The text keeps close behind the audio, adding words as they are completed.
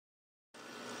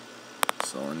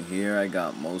So in here I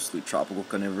got mostly tropical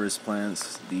carnivorous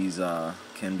plants. These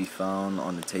can be found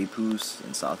on the Tepus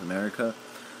in South America.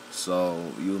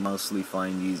 So you'll mostly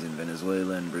find these in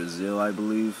Venezuela and Brazil, I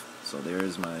believe. So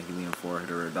there's my Heliamphora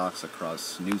Heterodoxa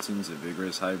cross Nutans, a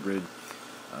vigorous hybrid.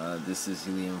 This is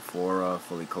Heliamphora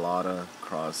Folliculata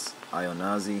cross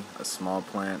Ionazi, a small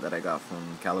plant that I got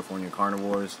from California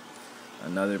Carnivores.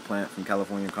 Another plant from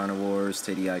California Carnivores,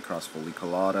 Tedii cross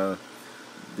Folliculata.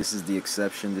 This is the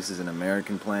exception. This is an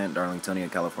American plant, Darlingtonia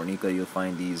californica. You'll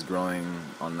find these growing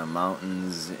on the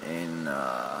mountains in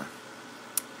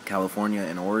California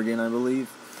and Oregon, I believe.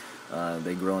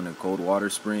 They grow in the cold water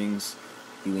springs.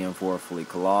 Heliamphora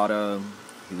Folliculata,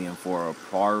 Heliamphora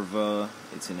parva.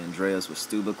 It's an Andreas with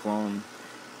stubiclone,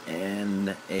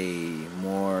 and a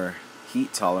more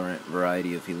heat-tolerant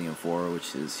variety of Heliamphora,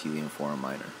 which is Heliamphora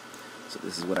minor. So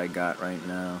this is what I got right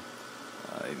now.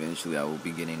 Eventually I will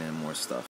be getting in more stuff.